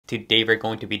Today we're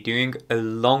going to be doing a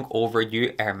long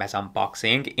overdue Hermes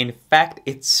unboxing. In fact,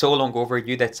 it's so long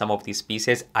overdue that some of these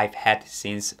pieces I've had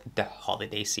since the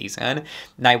holiday season.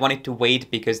 Now I wanted to wait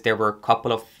because there were a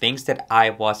couple of things that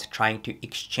I was trying to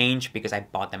exchange because I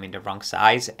bought them in the wrong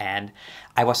size, and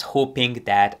I was hoping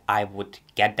that I would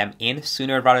get them in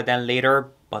sooner rather than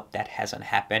later, but that hasn't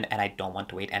happened and I don't want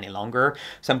to wait any longer.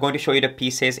 So I'm going to show you the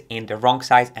pieces in the wrong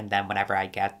size, and then whenever I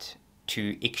get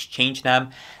to exchange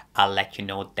them, I'll let you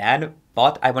know then.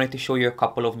 But I wanted to show you a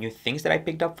couple of new things that I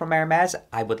picked up from Hermes.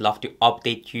 I would love to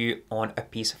update you on a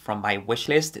piece from my wish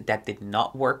list that did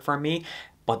not work for me,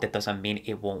 but that doesn't mean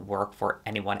it won't work for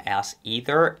anyone else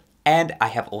either. And I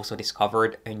have also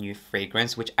discovered a new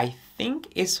fragrance, which I think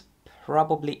is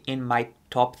probably in my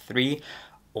top 3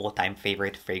 all-time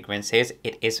favorite fragrances.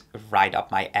 It is right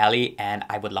up my alley, and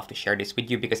I would love to share this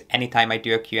with you because anytime I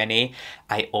do a Q&A,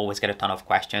 I always get a ton of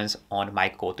questions on my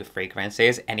go-to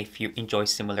fragrances. And if you enjoy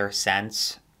similar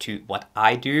scents to what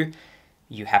I do,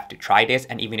 you have to try this.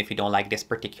 And even if you don't like this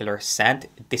particular scent,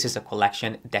 this is a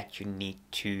collection that you need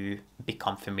to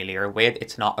become familiar with.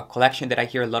 It's not a collection that I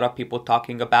hear a lot of people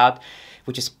talking about,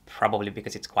 which is probably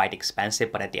because it's quite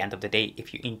expensive. But at the end of the day,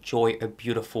 if you enjoy a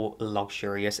beautiful,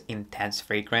 luxurious, intense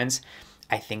fragrance,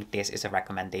 I think this is a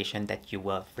recommendation that you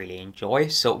will really enjoy.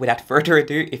 So without further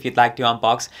ado, if you'd like to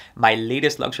unbox my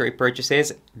latest luxury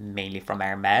purchases, mainly from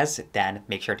Hermes, then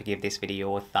make sure to give this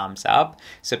video a thumbs up.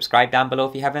 Subscribe down below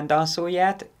if you haven't done so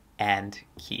yet, and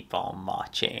keep on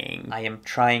watching. I am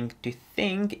trying to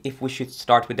think if we should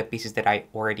start with the pieces that I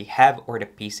already have or the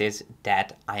pieces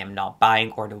that I am not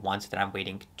buying or the ones that I'm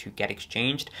waiting to get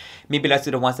exchanged. Maybe let's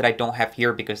do the ones that I don't have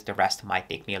here because the rest might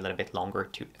take me a little bit longer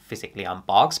to physically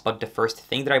unbox. But the first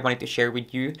thing that I wanted to share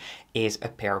with you is a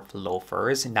pair of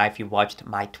loafers. Now, if you watched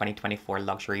my 2024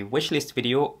 luxury wishlist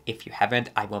video, if you haven't,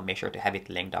 I will make sure to have it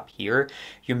linked up here.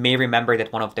 You may remember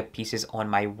that one of the pieces on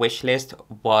my wish list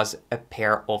was a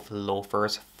pair of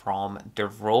loafers from the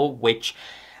row, which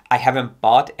I haven't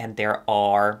bought, and there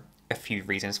are a few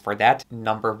reasons for that.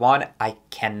 Number one, I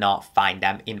cannot find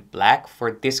them in black.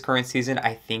 For this current season,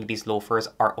 I think these loafers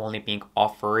are only being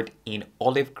offered in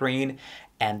olive green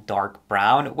and dark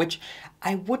brown, which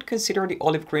I would consider the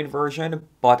olive green version,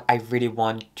 but I really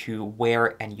want to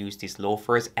wear and use these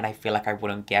loafers, and I feel like I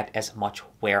wouldn't get as much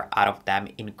wear out of them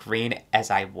in green as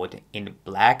I would in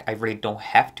black. I really don't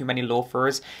have too many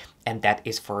loafers, and that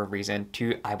is for a reason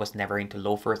too. I was never into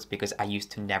loafers because I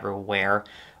used to never wear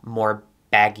more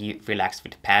baggy, relaxed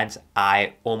fit pants.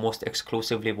 I almost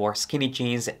exclusively wore skinny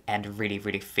jeans and really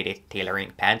fitted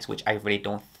tailoring pants, which I really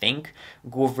don't think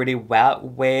go really well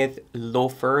with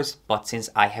loafers. But since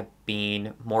I have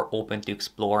been more open to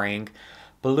exploring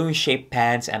balloon shaped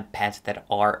pants and pants that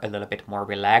are a little bit more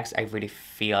relaxed, I really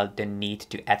feel the need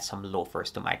to add some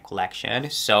loafers to my collection.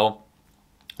 So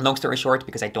long story short,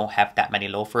 because I don't have that many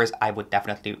loafers, I would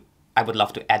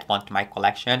love to add one to my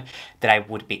collection that I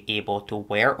would be able to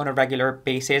wear on a regular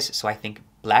basis. So I think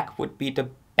black would be the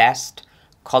best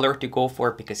color to go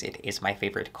for because it is my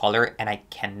favorite color, and I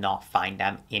cannot find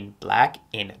them in black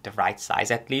in the right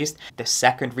size at least. The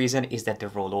second reason is that the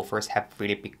rollovers have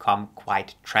really become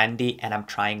quite trendy, and I'm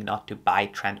trying not to buy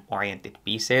trend-oriented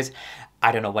pieces.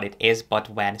 I don't know what it is,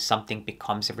 but when something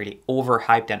becomes really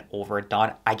overhyped and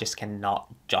overdone, I just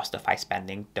cannot justify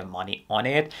spending the money on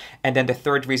it. And then the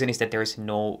third reason is that there is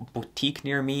no boutique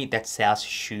near me that sells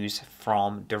shoes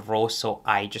from the row, so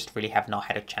I just really have not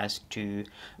had a chance to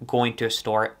go into a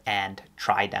store and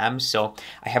try them. So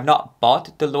I have not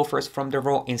bought the loafers from the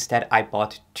row. Instead, I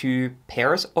bought 2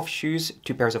 pairs of shoes,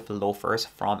 2 pairs of loafers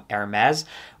from Hermes,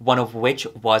 one of which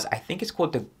was, I think it's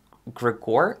called the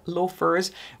Gregor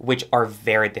loafers, which are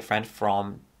very different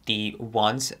from the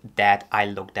ones that I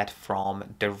looked at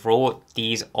from the row.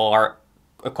 These are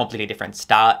a completely different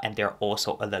style, and they're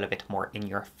also a little bit more in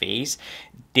your face.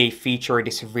 They feature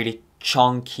this really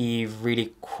chunky,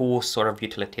 really cool sort of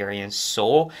utilitarian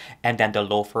sole, and then the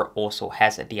loafer also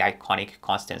has the iconic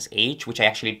Constance H, which I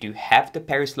actually do have the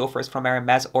Paris loafers from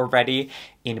Hermes already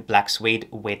in black suede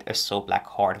with a so black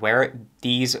hardware.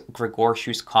 These Gregor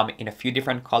shoes come in a few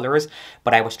different colors,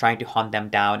 but I was trying to hunt them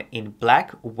down in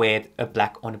black with a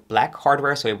black on black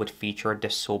hardware, so it would feature the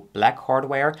so black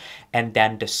hardware, and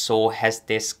then the sole has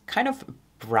this kind of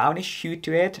brownish hue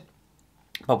to it.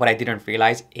 But what I didn't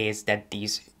realize is that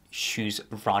these shoes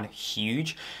run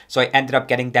huge, so I ended up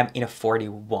getting them in a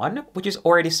 41, which is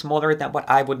already smaller than what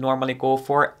I would normally go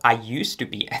for. I used to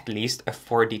be at least a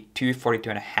 42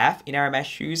 and a half in Hermes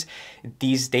shoes.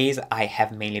 These days I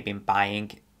have mainly been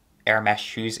buying Hermes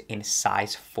shoes in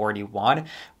size 41,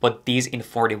 but these in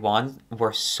 41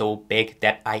 were so big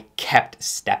that I kept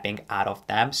stepping out of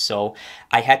them, so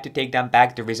I had to take them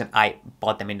back. The reason I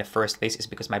bought them in the first place is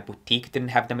because my boutique didn't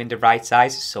have them in the right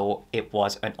size, so it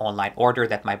was an online order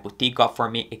that my boutique got for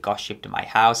me. It got shipped to my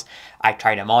house. I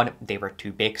tried them on, they were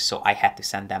too big, so I had to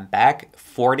send them back.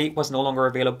 40 was no longer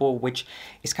available, which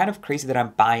is kind of crazy that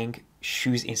I'm buying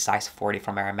shoes in size 40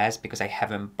 from Hermes because I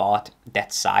haven't bought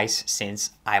that size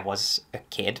since I was a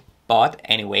kid. But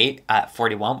anyway,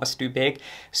 41 was too big,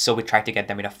 so we tried to get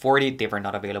them in a 40. They were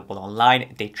not available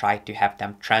online. They tried to have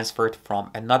them transferred from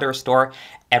another store.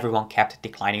 Everyone kept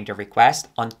declining the request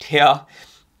until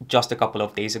just a couple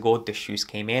of days ago, the shoes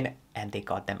came in and they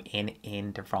got them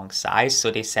in the wrong size.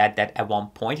 So they said that at one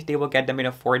point they will get them in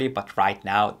a 40, but right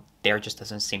now there just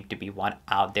doesn't seem to be one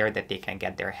out there that they can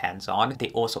get their hands on. They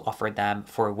also offer them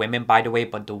for women, by the way,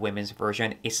 but the women's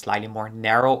version is slightly more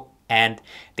narrow and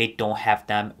they don't have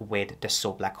them with the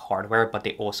So Black hardware, but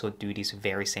they also do these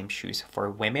very same shoes for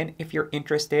women if you're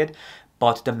interested.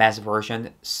 But the men's version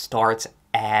starts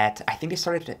at, I think they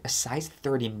started at a size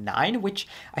 39, which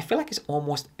I feel like is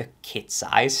almost a kid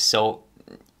size. So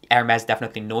Hermes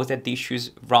definitely knows that these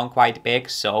shoes run quite big,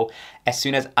 so as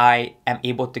soon as I am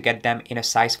able to get them in a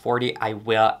size 40, I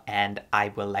will, and I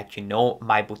will let you know.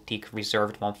 My boutique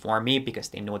reserved one for me because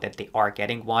they know that they are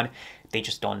getting one. They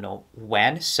just don't know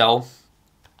when, so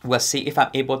we'll see if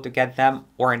I'm able to get them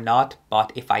or not,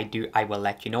 but if I do, I will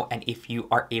let you know. And if you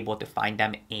are able to find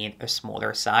them in a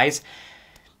smaller size,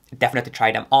 definitely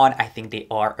try them on. I think they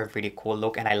are a really cool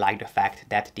look, and I like the fact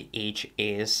that the age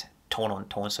is tone on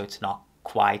tone, so it's not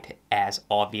quite as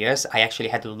obvious. I actually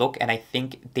had a look and I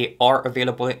think they are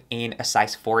available in a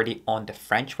size 40 on the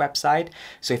French website.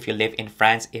 So if you live in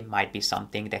France, it might be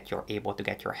something that you're able to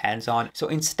get your hands on. So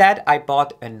instead, I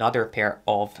bought another pair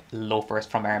of loafers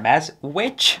from Hermes,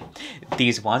 which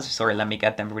these ones, sorry, let me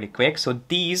get them really quick. So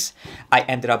these I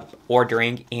ended up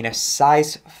ordering in a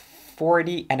size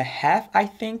 40 and a half, I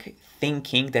think,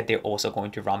 thinking that they're also going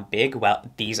to run big. Well,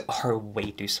 these are way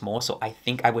too small, so I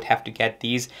think I would have to get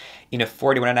these in a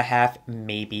 41 and a half,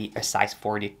 maybe a size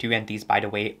 42. And these, by the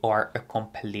way, are a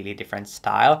completely different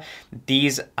style.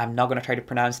 These, I'm not gonna try to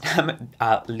pronounce them.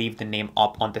 I'll leave the name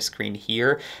up on the screen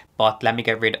here, but let me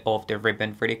get rid of the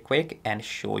ribbon really quick and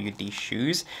show you these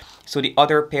shoes. So the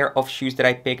other pair of shoes that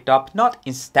I picked up, not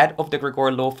instead of the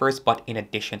Gregor loafers, but in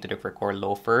addition to the Gregor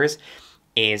loafers,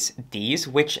 is these,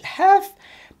 which have,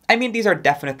 I mean, these are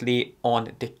definitely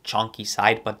on the chunky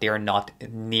side, but they are not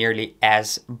nearly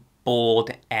as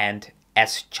bold and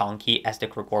as chunky as the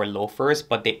Gregor loafers,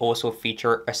 but they also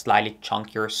feature a slightly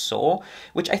chunkier sole,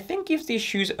 which I think gives these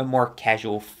shoes a more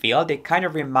casual feel. They kind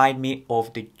of remind me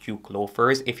of the Duke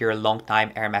loafers. If you're a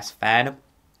longtime Hermes fan,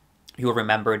 you'll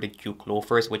remember the Duke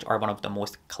loafers, which are one of the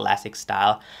most classic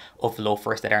style of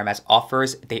loafers that Hermes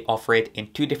offers. They offer it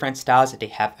in two different styles. They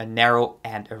have a narrow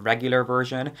and a regular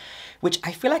version, which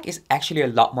I feel like is actually a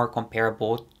lot more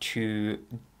comparable to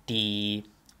the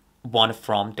one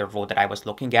from the row that I was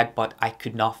looking at, but I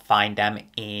could not find them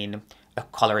in a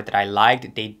color that I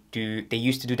liked. They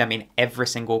used to do them in every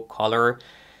single color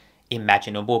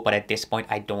imaginable, but at this point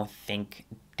I don't think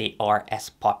they are as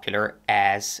popular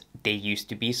as they used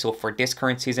to be. So for this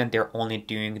current season, they're only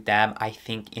doing them, I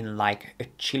think, in like a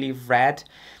chili red.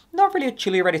 Not really a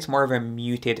chili red, it's more of a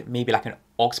muted, maybe like an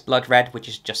oxblood red, which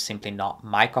is just simply not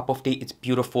my cup of tea. It's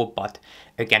beautiful, but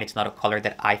again, it's not a color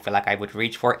that I feel like I would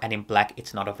reach for. And in black,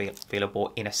 it's not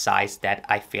available in a size that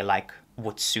I feel like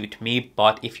would suit me.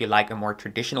 But if you like a more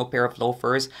traditional pair of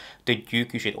loafers, the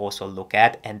Duke you should also look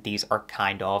at. And these are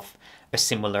kind of a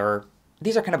similar,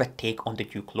 these are kind of a take on the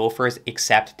Duke loafers,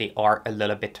 except they are a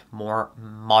little bit more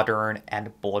modern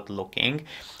and bold looking.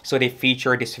 So they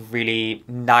feature this really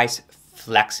nice,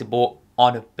 flexible,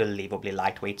 unbelievably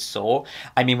lightweight sole.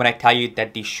 I mean, when I tell you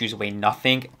that these shoes weigh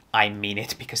nothing, I mean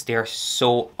it, because they are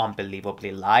so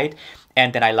unbelievably light.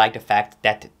 And then I like the fact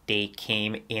that they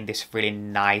came in this really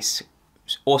nice,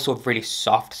 also really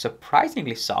soft,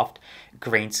 surprisingly soft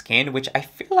grain skin, which I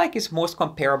feel like is most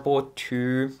comparable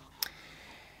to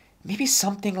maybe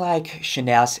something like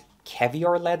Chanel's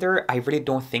caviar leather. I really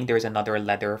don't think there's another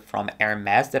leather from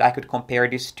Hermes that I could compare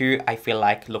this to. I feel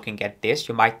like looking at this,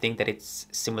 you might think that it's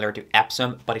similar to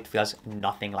Epsom, but it feels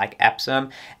nothing like Epsom,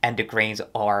 and the grains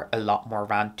are a lot more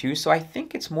round too. So I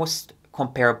think it's most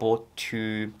comparable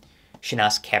to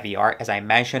Chanel's caviar, as I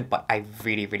mentioned, but I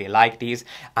really, really like these.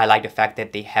 I like the fact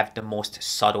that they have the most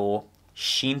subtle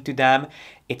sheen to them.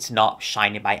 It's not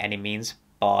shiny by any means,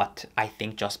 but I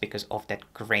think just because of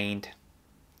that grained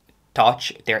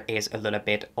touch, there is a little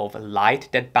bit of light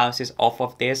that bounces off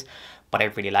of this. But I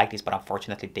really like these, but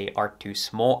unfortunately they are too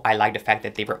small. I like the fact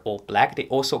that they were all black. They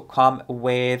also come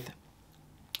in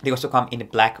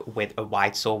black with a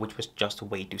white sole, which was just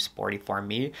way too sporty for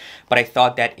me. But I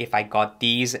thought that if I got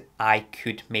these, I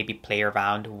could maybe play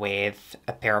around with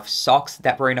a pair of socks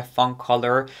that were in a fun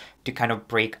color to kind of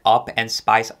break up and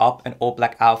spice up an all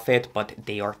black outfit, but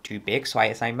they are too big. So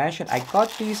as I mentioned, I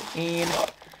got these in,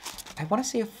 I want to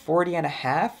say a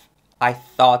 40.5. I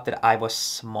thought that I was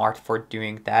smart for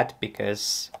doing that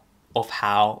because of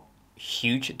how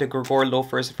huge the Gregor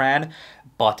loafers ran,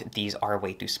 but these are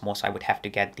way too small, so I would have to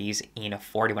get these in a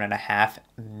 41.5,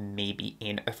 maybe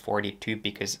in a 42,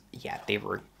 because yeah, they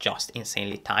were just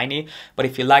insanely tiny. But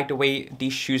if you like the way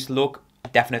these shoes look,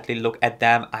 definitely look at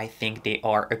them. I think they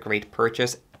are a great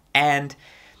purchase and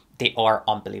they are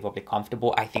unbelievably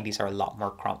comfortable. I think these are a lot more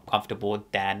comfortable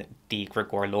than the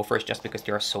Gregor loafers just because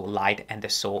they are so light and the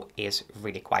sole is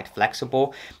really quite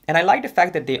flexible. And I like the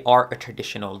fact that they are a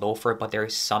traditional loafer, but there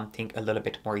is something a little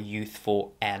bit more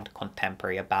youthful and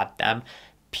contemporary about them,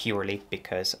 purely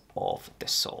because of the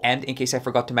sole. And in case I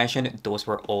forgot to mention, those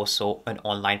were also an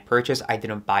online purchase. I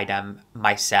didn't buy them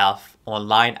myself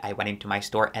online. I went into my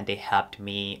store and they helped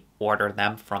me order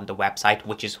them from the website,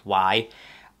 which is why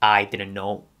I didn't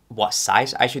know what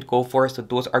size I should go for. So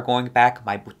those are going back.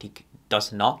 My boutique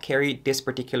does not carry this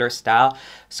particular style,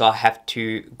 so I have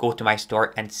to go to my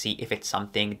store and see if it's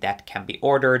something that can be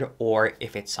ordered or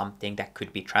if it's something that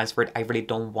could be transferred. I really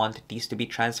don't want these to be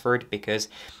transferred because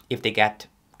if they get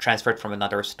transferred from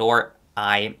another store,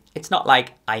 it's not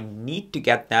like I need to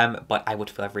get them, but I would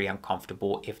feel very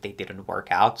uncomfortable if they didn't work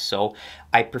out. So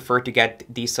I prefer to get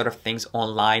these sort of things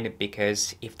online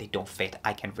because if they don't fit,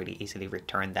 I can really easily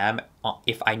return them.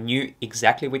 If I knew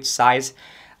exactly which size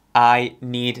I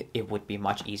need, it would be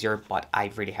much easier, but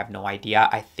I really have no idea.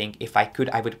 I think if I could,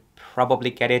 I would probably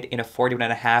get it in a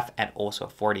 41.5 and also a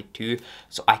 42,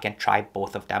 so I can try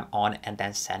both of them on and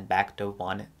then send back the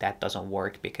one that doesn't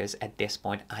work, because at this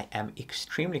point I am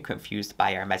extremely confused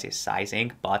by Hermes'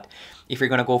 sizing. But if you're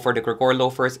gonna go for the Gregor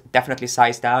loafers, definitely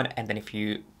size down, and then if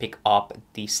you pick up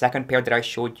the second pair that I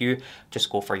showed you, just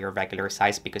go for your regular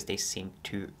size because they seem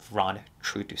to run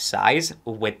true to size.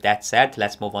 With that said,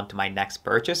 let's move on to my next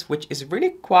purchase, which is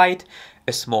really quite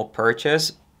a small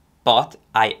purchase, but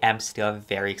I am still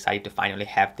very excited to finally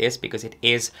have this because it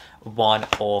is one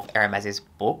of Hermes's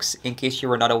books. In case you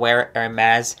were not aware,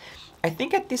 Hermes, I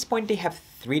think at this point they have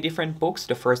 3 different books.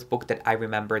 The first book that I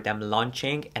remember them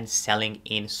launching and selling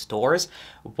in stores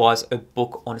was a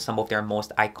book on some of their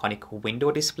most iconic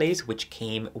window displays, which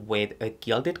came with a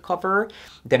gilded cover.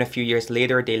 Then a few years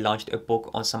later, they launched a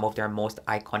book on some of their most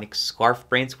iconic scarf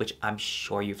prints, which I'm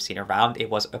sure you've seen around. It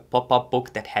was a pop-up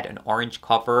book that had an orange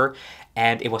cover,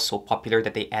 and it was so popular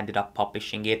that they ended up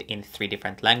publishing it in 3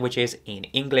 different languages, in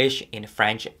English, in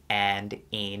French, and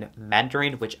in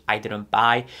Mandarin, which I didn't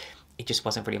buy. It just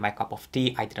wasn't really my cup of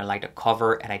tea. I didn't like the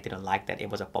cover and I didn't like that it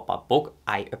was a pop-up book.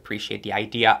 I appreciate the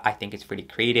idea. I think it's really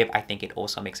creative. I think it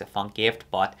also makes a fun gift,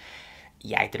 but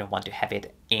yeah, I didn't want to have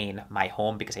it in my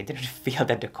home because I didn't feel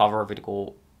that the cover would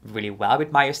go really well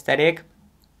with my aesthetic.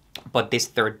 But this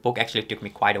third book actually took me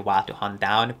quite a while to hunt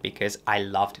down because I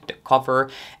loved the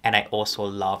cover and I also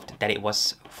loved that it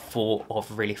was full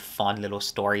of really fun little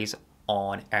stories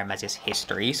on Hermes's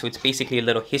history. So it's basically a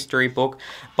little history book,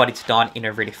 but it's done in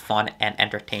a really fun and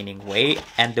entertaining way.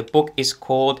 And the book is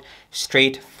called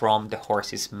Straight from the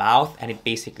Horse's Mouth, and it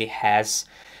basically has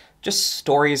just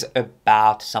stories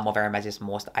about some of Hermes's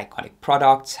most iconic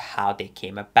products, how they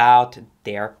came about,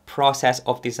 their process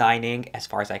of designing. As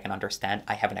far as I can understand,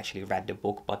 I haven't actually read the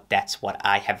book, but that's what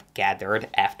I have gathered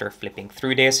after flipping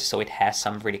through this. So it has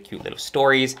some really cute little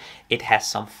stories. It has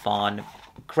some fun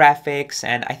graphics,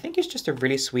 and I think it's just a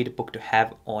really sweet book to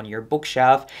have on your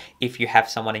bookshelf. If you have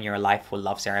someone in your life who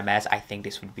loves Hermes, I think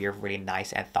this would be a really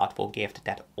nice and thoughtful gift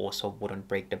that also wouldn't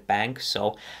break the bank.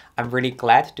 So I'm really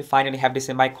glad to finally have this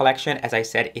in my collection. As I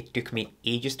said, it took me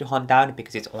ages to hunt down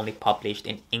because it's only published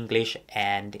in English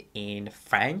and in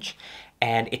French.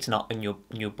 And it's not a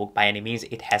new book by any means.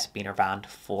 It has been around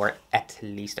for at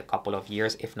least a couple of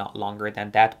years, if not longer than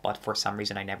that. But for some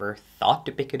reason, I never thought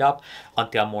to pick it up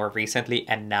until more recently.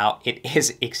 And now it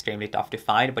is extremely tough to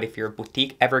find. But if your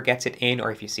boutique ever gets it in, or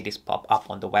if you see this pop up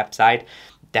on the website,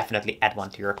 definitely add one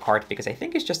to your cart because I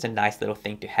think it's just a nice little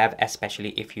thing to have,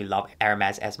 especially if you love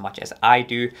Hermes as much as I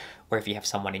do, or if you have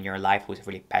someone in your life who's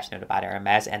really passionate about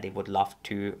Hermes and they would love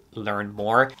to learn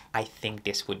more. I think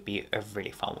this would be a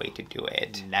really fun way to do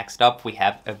it. Next up, we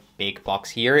have a big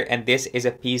box here, and this is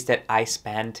a piece that I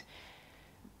spent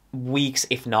weeks,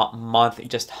 if not months,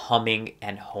 just humming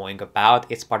and hoeing about.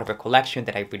 It's part of a collection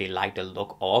that I really like the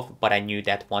look of, but I knew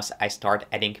that once I start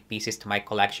adding pieces to my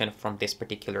collection from this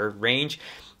particular range,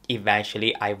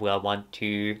 eventually I will want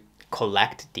to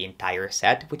collect the entire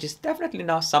set, which is definitely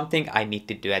not something I need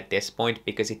to do at this point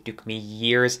because it took me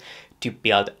years to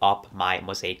build up my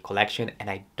mosaic collection and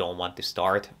I don't want to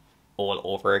start all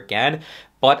over again.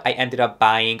 But I ended up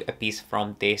buying a piece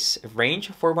from this range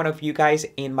for one of you guys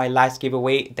in my last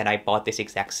giveaway. Then I bought this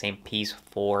exact same piece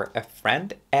for a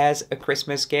friend as a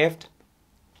Christmas gift.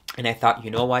 And I thought,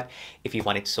 you know what, if you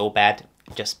want it so bad,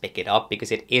 just pick it up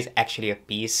because it is actually a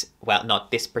piece, well, not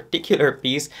this particular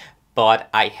piece, but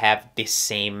I have this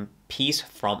same piece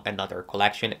from another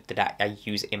collection that I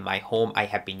use in my home. I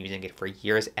have been using it for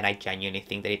years and I genuinely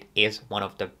think that it is one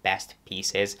of the best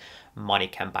pieces money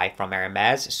can buy from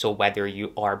Hermes. So whether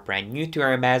you are brand new to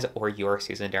Hermes or you're a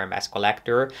seasoned Hermes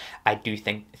collector, I do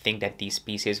think that these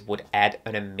pieces would add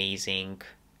an amazing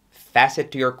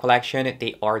facet to your collection.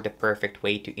 They are the perfect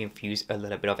way to infuse a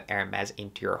little bit of Hermes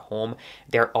into your home.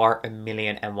 There are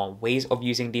 1,000,001 ways of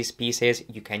using these pieces.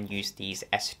 You can use these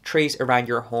as trays around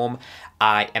your home.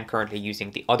 I am currently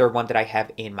using the other one that I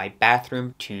have in my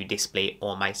bathroom to display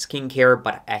all my skincare,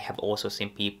 but I have also seen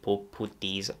people put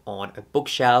these on a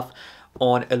bookshelf,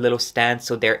 on a little stand.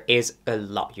 So there is a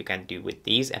lot you can do with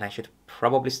these, and I should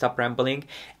probably stop rambling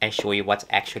and show you what's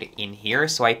actually in here.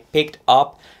 So I picked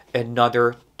up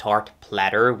another tart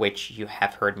platter, which you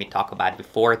have heard me talk about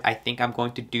before. I think I'm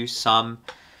going to do some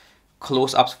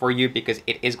close-ups for you because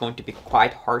it is going to be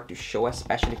quite hard to show,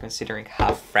 especially considering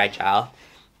how fragile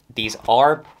these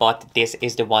are. But this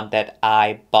is the one that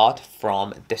I bought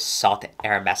from the Sot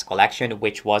Hermes collection,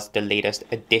 which was the latest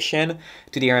addition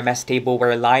to the Hermes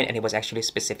tableware line, and it was actually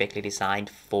specifically designed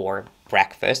for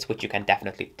breakfast, which you can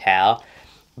definitely tell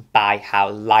by how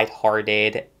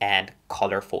lighthearted and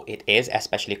colorful it is,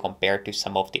 especially compared to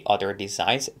some of the other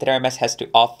designs that Hermes has to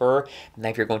offer. Now,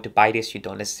 if you're going to buy this, you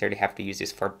don't necessarily have to use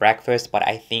this for breakfast, but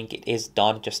I think it is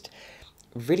done just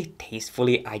really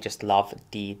tastefully. I just love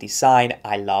the design.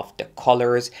 I love the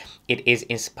colors. It is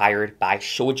inspired by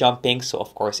show jumping, so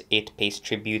of course it pays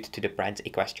tribute to the brand's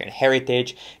equestrian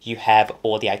heritage. You have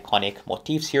all the iconic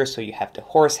motifs here. So you have the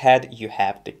horse head, you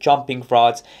have the jumping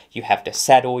rods, you have the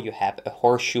saddle, you have a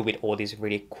horseshoe with all these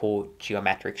really cool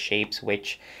geometric shapes,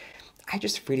 which I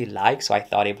just really like. So I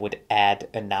thought it would add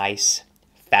a nice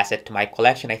facet to my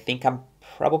collection. I think I'm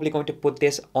probably going to put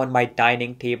this on my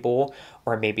dining table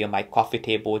or maybe on my coffee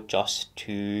table just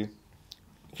to,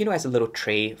 you know, as a little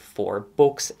tray for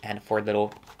books and for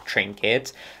little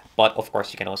trinkets. But of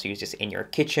course, you can also use this in your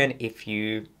kitchen if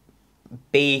you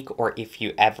bake or if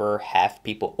you ever have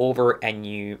people over and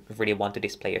you really want to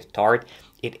display a tart.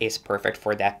 It is perfect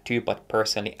for that too. But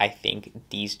personally, I think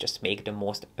these just make the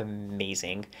most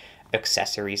amazing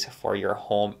accessories for your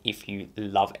home if you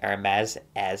love Hermes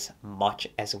as much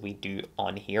as we do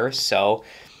on here. So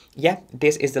yeah,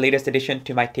 this is the latest addition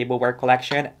to my tableware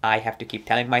collection. I have to keep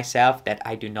telling myself that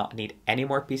I do not need any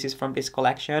more pieces from this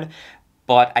collection,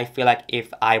 but I feel like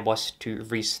if I was to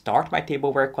restart my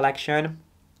tableware collection,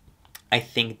 I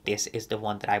think this is the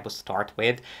one that I would start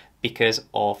with because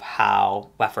of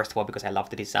how, well, first of all, because I love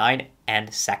the design,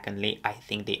 and secondly, I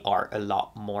think they are a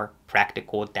lot more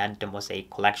practical than the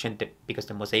Mosaic collection because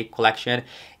the Mosaic collection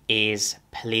is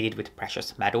plated with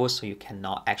precious metals, so you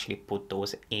cannot actually put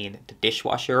those in the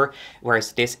dishwasher,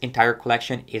 whereas this entire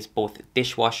collection is both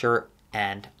dishwasher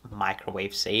and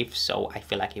microwave safe. So I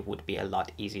feel like it would be a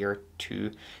lot easier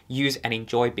to use and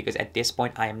enjoy because at this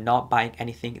point I am not buying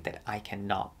anything that I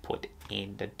cannot put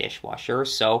in the dishwasher.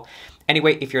 So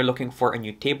anyway, if you're looking for a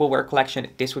new tableware collection,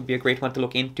 this would be a great one to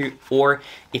look into. Or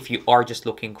if you are just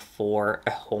looking for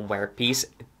a homeware piece,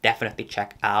 definitely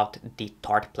check out the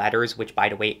tart platters, which by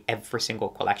the way, every single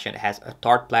collection has a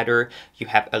tart platter. You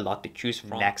have a lot to choose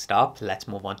from. Next up, let's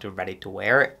move on to ready to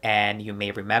wear. And you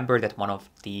may remember that one of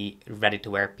the ready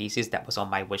to wear pieces that was on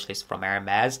my wish list from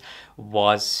Hermes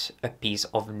was a piece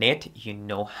of knit. You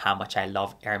know how much I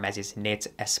love Hermes's knits,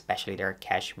 especially their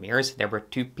cashmeres. There were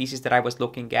two pieces that I was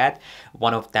looking at.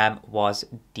 One of them was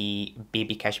the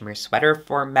baby cashmere sweater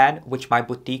for men, which my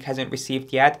boutique hasn't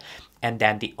received yet. And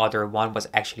then the other one was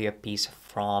actually a piece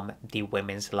from the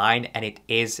women's line, and it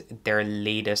is their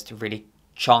latest really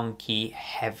chunky,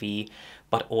 heavy,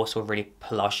 but also really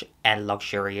plush and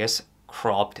luxurious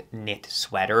cropped knit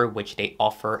sweater, which they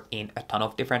offer in a ton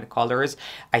of different colors.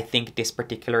 I think this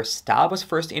particular style was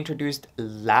first introduced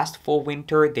last fall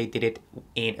winter. They did it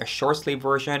in a short sleeve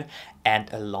version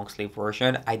and a long sleeve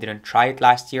version. I didn't try it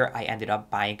last year. I ended up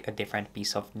buying a different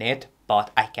piece of knit, but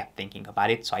I kept thinking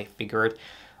about it, so I figured,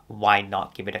 why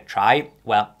not give it a try?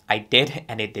 Well, I did,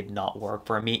 and it did not work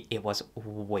for me. It was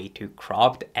way too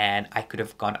cropped, and I could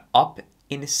have gone up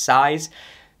in size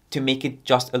to make it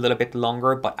just a little bit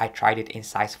longer, but I tried it in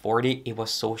size 40. It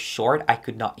was so short, I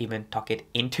could not even tuck it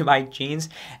into my jeans,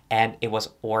 and it was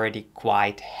already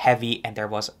quite heavy, and there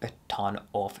was a ton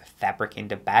of fabric in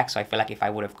the back. So I feel like if I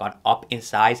would have gone up in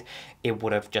size, it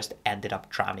would have just ended up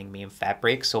drowning me in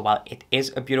fabric. So while it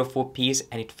is a beautiful piece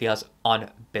and it feels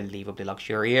unbelievably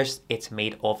luxurious, it's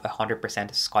made of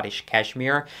 100% Scottish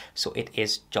cashmere, so it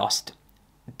is just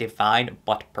divine,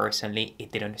 but personally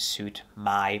it didn't suit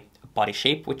my body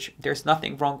shape, which there's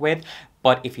nothing wrong with.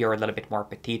 But if you're a little bit more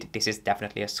petite, this is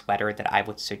definitely a sweater that I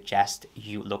would suggest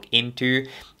you look into.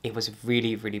 It was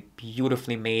really, really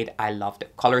beautifully made. I love the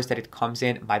colors that it comes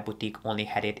in. My boutique only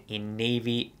had it in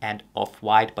navy and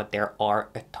off-white, but there are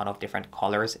a ton of different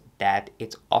colors that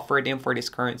it's offered in for this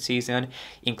current season,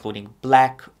 including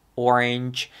black,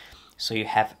 orange. So you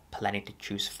have plenty to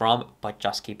choose from, but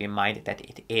just keep in mind that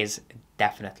it is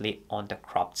definitely on the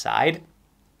cropped side.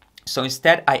 So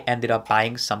instead, I ended up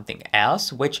buying something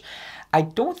else, which I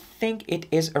don't think it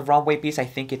is a runway piece. I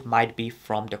think it might be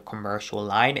from the commercial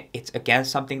line. It's again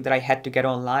something that I had to get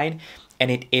online, and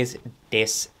it is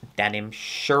this denim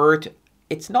shirt.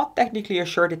 It's not technically a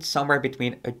shirt. It's somewhere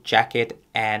between a jacket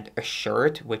and a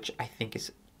shirt, which I think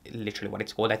is literally what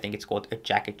it's called. I think it's called a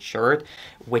jacket shirt,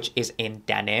 which is in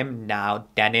denim. Now,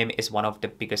 denim is one of the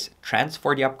biggest trends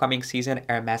for the upcoming season.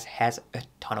 Hermes has a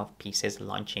ton of pieces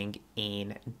launching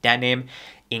in denim,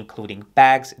 including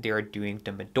bags. They're doing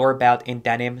the Medor belt in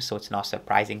denim, so it's not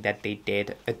surprising that they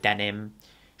did a denim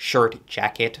shirt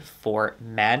jacket for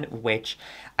men, which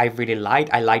I really liked.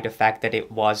 I like the fact that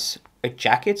it was a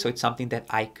jacket, so it's something that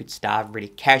I could style really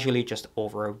casually just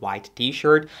over a white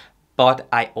t-shirt. But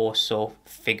I also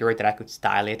figured that I could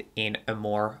style it in a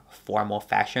more formal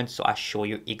fashion. So I'll show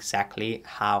you exactly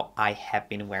how I have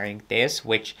been wearing this,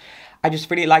 which I just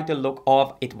really like the look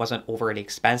of. It wasn't overly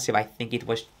expensive. I think it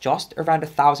was just around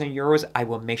 €1,000. I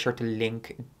will make sure to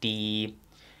link the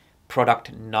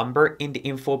product number in the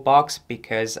info box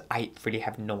because I really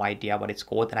have no idea what it's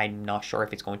called, and I'm not sure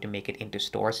if it's going to make it into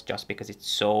stores just because it's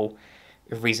so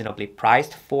reasonably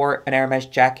priced for an Hermes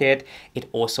jacket. It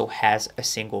also has a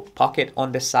single pocket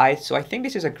on the side, so I think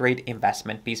this is a great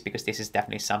investment piece because this is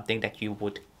definitely something that you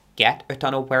would get a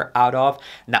ton of wear out of.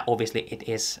 Now obviously it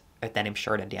is a denim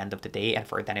shirt at the end of the day, and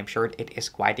for a denim shirt it is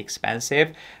quite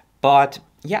expensive, but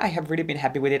yeah, I have really been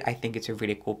happy with it. I think it's a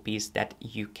really cool piece that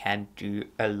you can do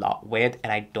a lot with,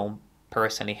 and I don't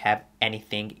personally have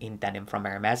anything in denim from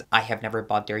Hermes. I have never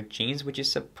bought their jeans, which is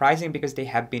surprising because they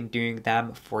have been doing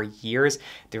them for years.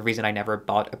 The reason I never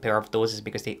bought a pair of those is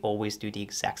because they always do the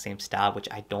exact same style, which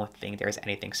I don't think there's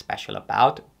anything special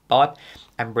about. But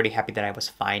I'm really happy that I was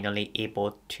finally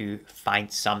able to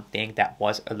find something that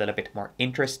was a little bit more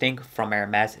interesting from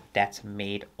Hermes that's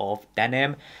made of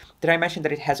denim. Did I mention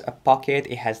that it has a pocket?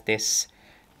 It has this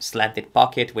slanted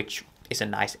pocket, which is a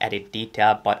nice added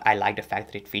detail, but I like the fact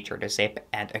that it featured a zip,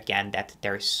 and again that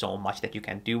there is so much that you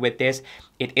can do with this.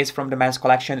 It is from the men's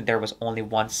collection. There was only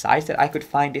one size that I could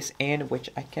find this in, which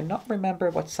I cannot remember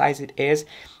what size it is.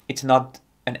 It's not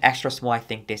an extra small. I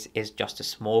think this is just a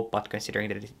small, but considering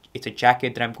that it's a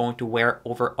jacket that I'm going to wear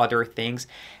over other things,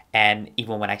 and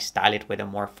even when I style it with a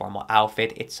more formal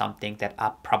outfit, it's something that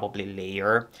I'll probably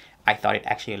layer. I thought it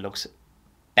actually looks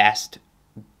best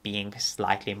being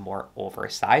slightly more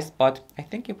oversized, but I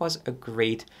think it was a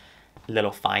great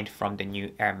little find from the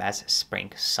new Hermes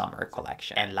Spring Summer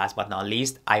collection. And last but not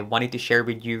least, I wanted to share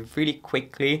with you really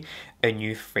quickly a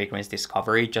new fragrance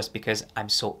discovery, just because I'm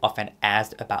so often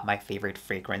asked about my favorite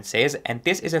fragrances, and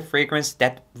this is a fragrance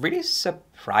that really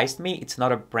surprised me. It's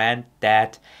not a brand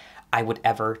that I would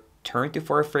ever turn to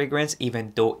for a fragrance,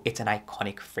 even though it's an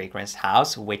iconic fragrance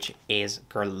house, which is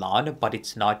Guerlain, but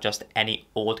it's not just any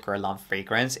old Guerlain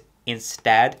fragrance.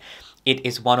 Instead, it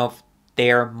is one of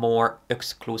their more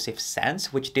exclusive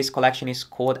scents, which this collection is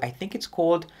called, I think it's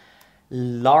called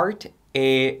L'Art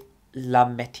et la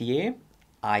Métier.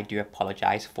 I do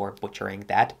apologize for butchering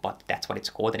that, but that's what it's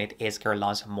called, and it is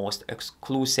Guerlain's most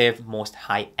exclusive, most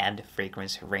high-end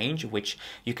fragrance range, which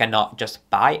you cannot just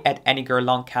buy at any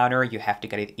Guerlain counter. You have to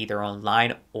get it either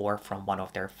online or from one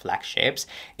of their flagships.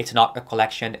 It's not a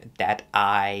collection that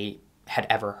I had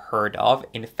ever heard of.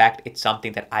 In fact, it's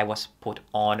something that I was put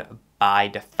on by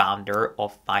the founder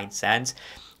of Fine Scents,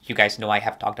 You guys know I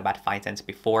have talked about Fine Sense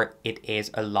before. It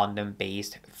is a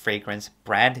London-based fragrance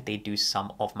brand. They do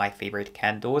some of my favorite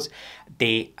candles.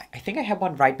 I think I have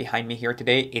one right behind me here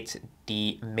today. It's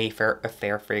the Mayfair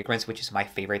Affair fragrance, which is my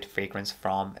favorite fragrance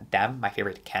from them, my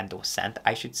favorite candle scent,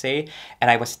 I should say.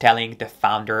 And I was telling the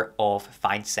founder of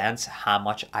Fine Sense how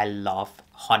much I love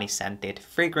honey scented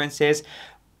fragrances,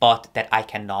 but that I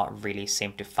cannot really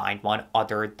seem to find one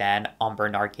other than Amber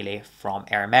Narguilé from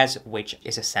Hermes, which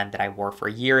is a scent that I wore for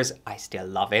years. I still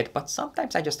love it, but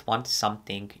sometimes I just want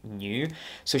something new.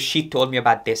 So she told me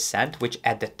about this scent, which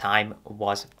at the time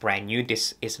was brand new.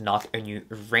 This is not a new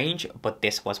range, but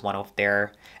this was one of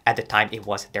their, at the time it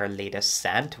was their latest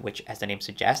scent, which as the name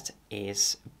suggests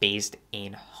is based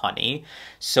in honey.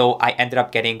 So I ended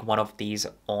up getting one of these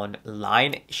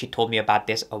online. She told me about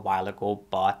this a while ago,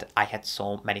 but I had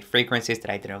so many fragrances that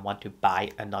I didn't want to buy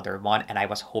another one, and I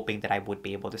was hoping that I would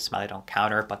be able to smell it on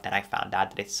counter, but then I found out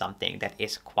that it's something that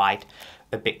is quite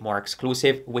a bit more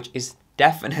exclusive, which is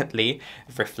definitely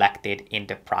reflected in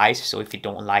the price. So if you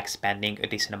don't like spending a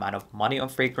decent amount of money on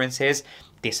fragrances,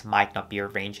 this might not be a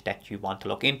range that you want to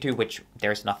look into, which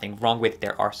there's nothing wrong with.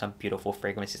 There are some beautiful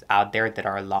fragrances out there that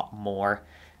are a lot more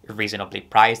reasonably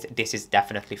priced. This is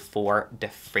definitely for the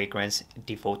fragrance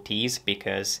devotees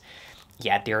because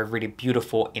yeah, they're really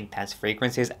beautiful, intense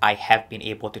fragrances. I have been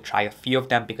able to try a few of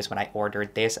them because when I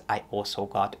ordered this, I also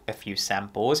got a few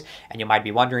samples. And you might be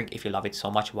wondering, if you love it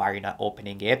so much, why are you not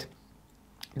opening it?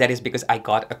 That is because I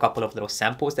got a couple of little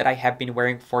samples that I have been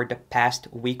wearing for the past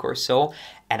week or so,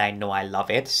 and I know I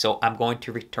love it. So I'm going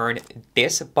to return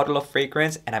this bottle of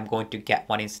fragrance and I'm going to get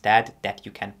one instead that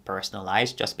you can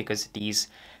personalize. Just because these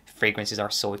fragrances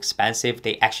are so expensive,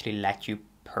 they actually let you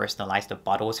personalize the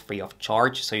bottles free of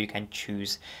charge. So you can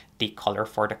choose the color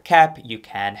for the cap, you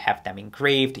can have them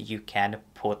engraved, you can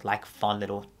put like fun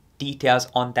little details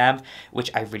on them, which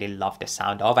I really love the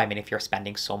sound of. I mean, if you're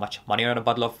spending so much money on a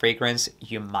bottle of fragrance,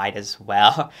 you might as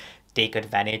well take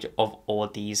advantage of all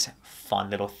these fun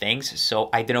little things. So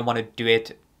I didn't want to do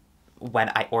it when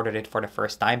I ordered it for the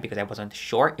first time because I wasn't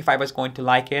sure if I was going to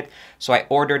like it. So I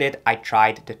ordered it, I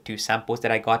tried the 2 samples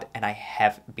that I got, and I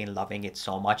have been loving it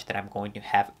so much that I'm going to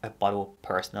have a bottle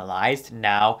personalized.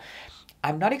 Now,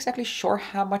 I'm not exactly sure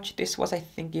how much this was. I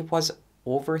think it was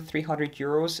over 300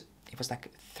 euros. It was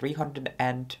like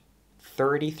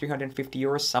 330, 350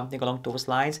 euros, something along those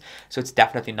lines. So it's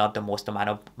definitely not the most amount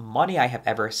of money I have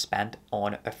ever spent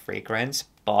on a fragrance,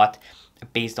 but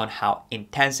based on how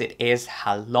intense it is,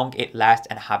 how long it lasts,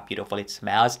 and how beautiful it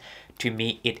smells, to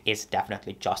me, it is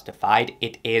definitely justified.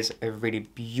 It is a really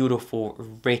beautiful,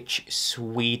 rich,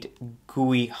 sweet,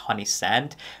 gooey honey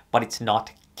scent, but it's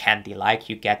not candy-like.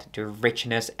 You get the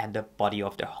richness and the body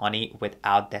of the honey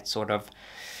without that sort of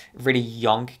really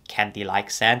young candy-like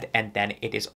scent. And then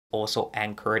it is also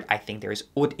anchored. I think there's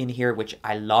oud in here, which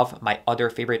I love. My other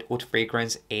favorite oud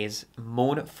fragrance is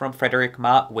Moon from Frederic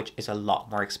Malle, which is a lot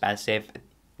more expensive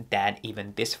than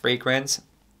even this fragrance.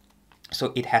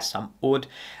 So it has some oud.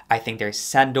 I think there's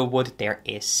sandalwood, there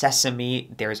is sesame,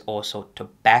 there's also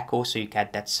tobacco, so you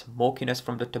get that smokiness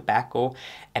from the tobacco,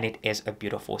 and it is a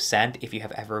beautiful scent. If you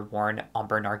have ever worn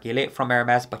Amber Narguilé from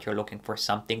Hermes, but you're looking for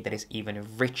something that is even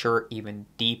richer, even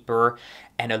deeper,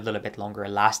 and a little bit longer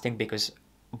lasting, because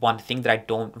one thing that I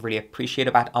don't really appreciate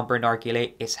about Amber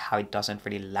Narguilé is how it doesn't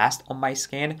really last on my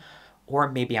skin. Or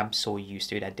maybe I'm so used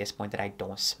to it at this point that I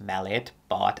don't smell it,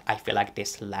 but I feel like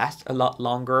this lasts a lot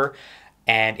longer.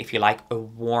 And if you like a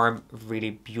warm,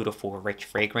 really beautiful, rich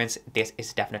fragrance, this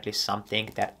is definitely something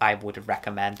that I would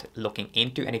recommend looking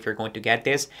into. And if you're going to get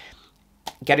this,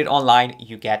 get it online.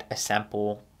 You get a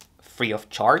sample free of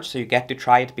charge, so you get to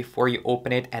try it before you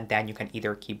open it, and then you can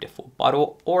either keep the full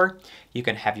bottle or you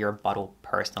can have your bottle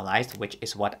personalized, which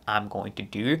is what I'm going to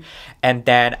do. And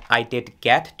then I did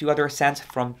get 2 other scents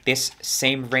from this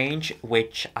same range,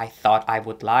 which I thought I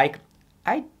would like.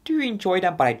 I do enjoy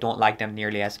them, but I don't like them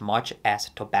nearly as much as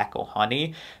tobacco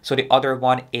honey. So the other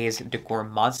one is the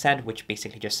gourmand scent, which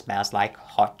basically just smells like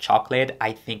hot chocolate.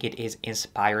 I think it is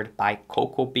inspired by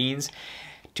cocoa beans.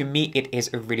 To me, it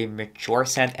is a really mature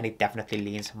scent, and it definitely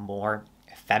leans more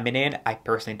feminine. I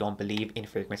personally don't believe in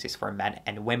fragrances for men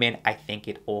and women. I think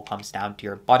it all comes down to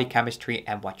your body chemistry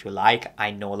and what you like.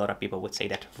 I know a lot of people would say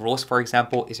that rose, for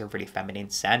example, is a really feminine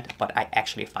scent, but I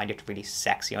actually find it really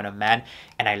sexy on a man,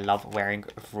 and I love wearing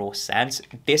rose scents.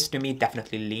 This to me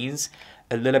definitely leans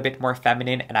a little bit more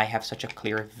feminine, and I have such a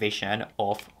clear vision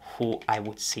of who I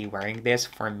would see wearing this.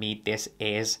 For me, this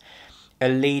is a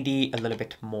lady, a little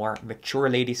bit more mature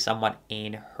lady, someone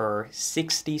in her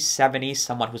 60s, 70s,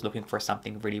 someone who's looking for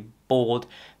something really bold,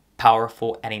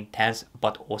 powerful and intense,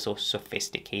 but also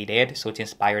sophisticated. So it's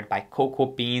inspired by cocoa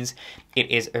beans.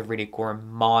 It is a really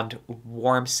gourmand,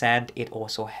 warm scent. It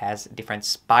also has different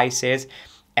spices.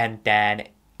 And then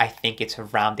I think it's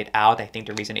rounded out. I think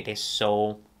the reason it is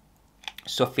so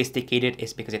sophisticated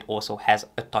is because it also has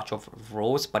a touch of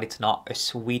rose, but it's not a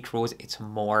sweet rose. It's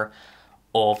more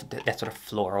of that sort of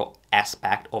floral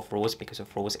aspect of rose, because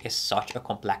of rose is such a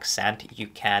complex scent. You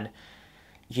can,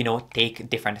 you know, take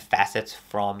different facets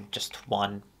from just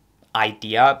one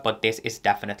idea, but this is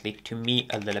definitely, to me,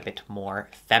 a little bit more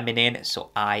feminine. So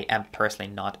I am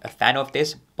personally not a fan of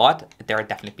this, but there are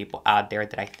definitely people out there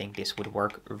that I think this would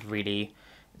work really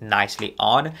nicely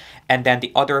on. And then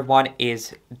the other one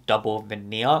is Double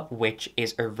Vanilla, which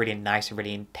is a really nice,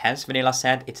 really intense vanilla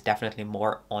scent. It's definitely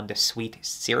more on the sweet,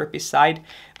 syrupy side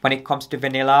when it comes to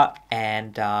vanilla.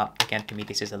 And again, to me,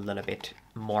 this is a little bit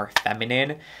more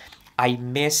feminine.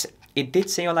 It did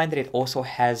say online that it also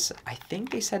has, I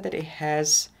think they said that it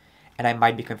has, and I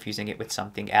might be confusing it with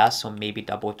something else, so maybe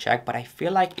double check, but I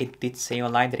feel like it did say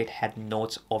online that it had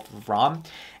notes of rum,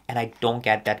 and I don't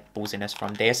get that booziness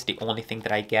from this. The only thing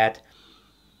that I get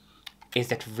is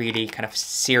that really kind of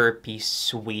syrupy,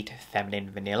 sweet, feminine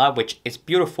vanilla, which is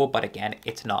beautiful, but again,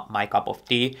 it's not my cup of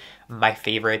tea. My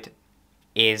favorite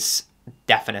is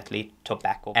definitely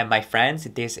tobacco. And my friends,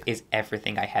 this is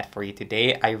everything I had for you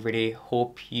today. I really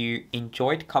hope you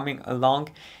enjoyed coming along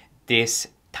this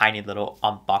tiny little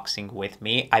unboxing with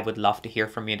me. I would love to hear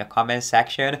from you in the comment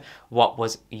section. What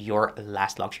was your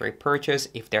last luxury purchase?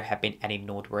 If there have been any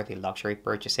noteworthy luxury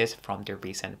purchases from the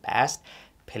recent past,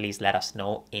 please let us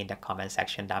know in the comment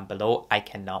section down below. I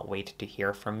cannot wait to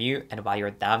hear from you. And while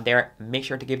you're down there, make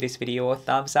sure to give this video a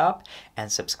thumbs up and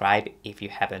subscribe if you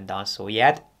haven't done so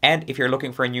yet. And if you're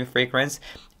looking for a new fragrance,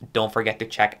 don't forget to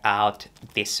check out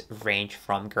this range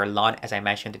from Guerlain. As I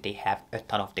mentioned, they have a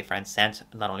ton of different scents,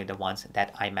 not only the ones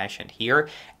that I mentioned here.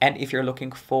 And if you're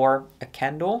looking for a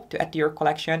candle to add to your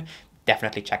collection,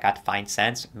 definitely check out Fine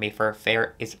Scents. Mayfair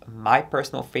Fair is my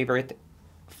personal favorite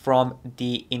from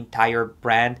the entire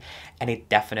brand, and it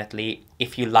definitely,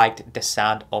 if you liked the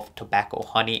sound of tobacco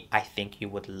honey, I think you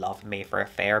would love Mayfair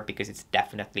Fair, because it's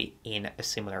definitely in a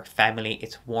similar family.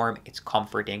 It's warm, it's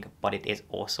comforting, but it is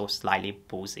also slightly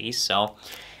boozy. So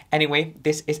anyway,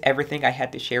 this is everything I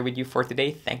had to share with you for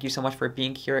today. Thank you so much for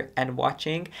being here and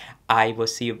watching. I will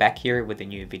see you back here with a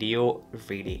new video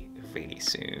really, really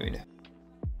soon.